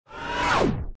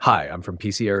Hi, I'm from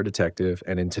PC Error Detective,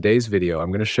 and in today's video,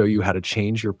 I'm going to show you how to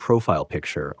change your profile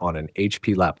picture on an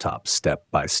HP laptop step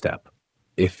by step.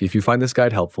 If you find this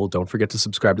guide helpful, don't forget to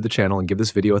subscribe to the channel and give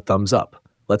this video a thumbs up.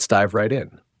 Let's dive right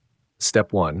in.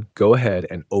 Step 1, go ahead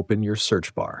and open your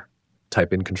search bar.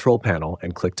 Type in Control Panel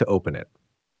and click to open it.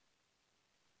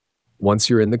 Once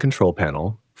you're in the Control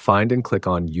Panel, find and click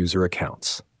on User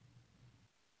Accounts.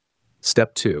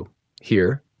 Step 2,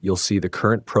 here you'll see the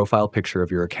current profile picture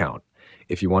of your account.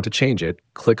 If you want to change it,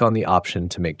 click on the option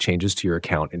to make changes to your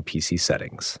account in PC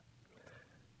settings.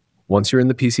 Once you're in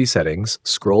the PC settings,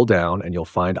 scroll down and you'll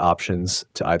find options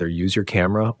to either use your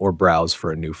camera or browse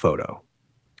for a new photo.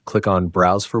 Click on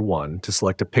Browse for one to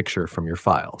select a picture from your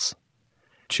files.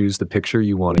 Choose the picture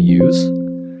you want to use,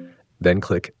 then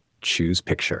click Choose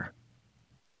Picture.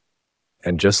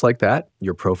 And just like that,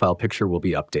 your profile picture will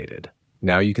be updated.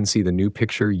 Now you can see the new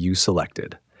picture you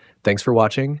selected. Thanks for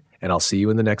watching, and I'll see you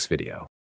in the next video.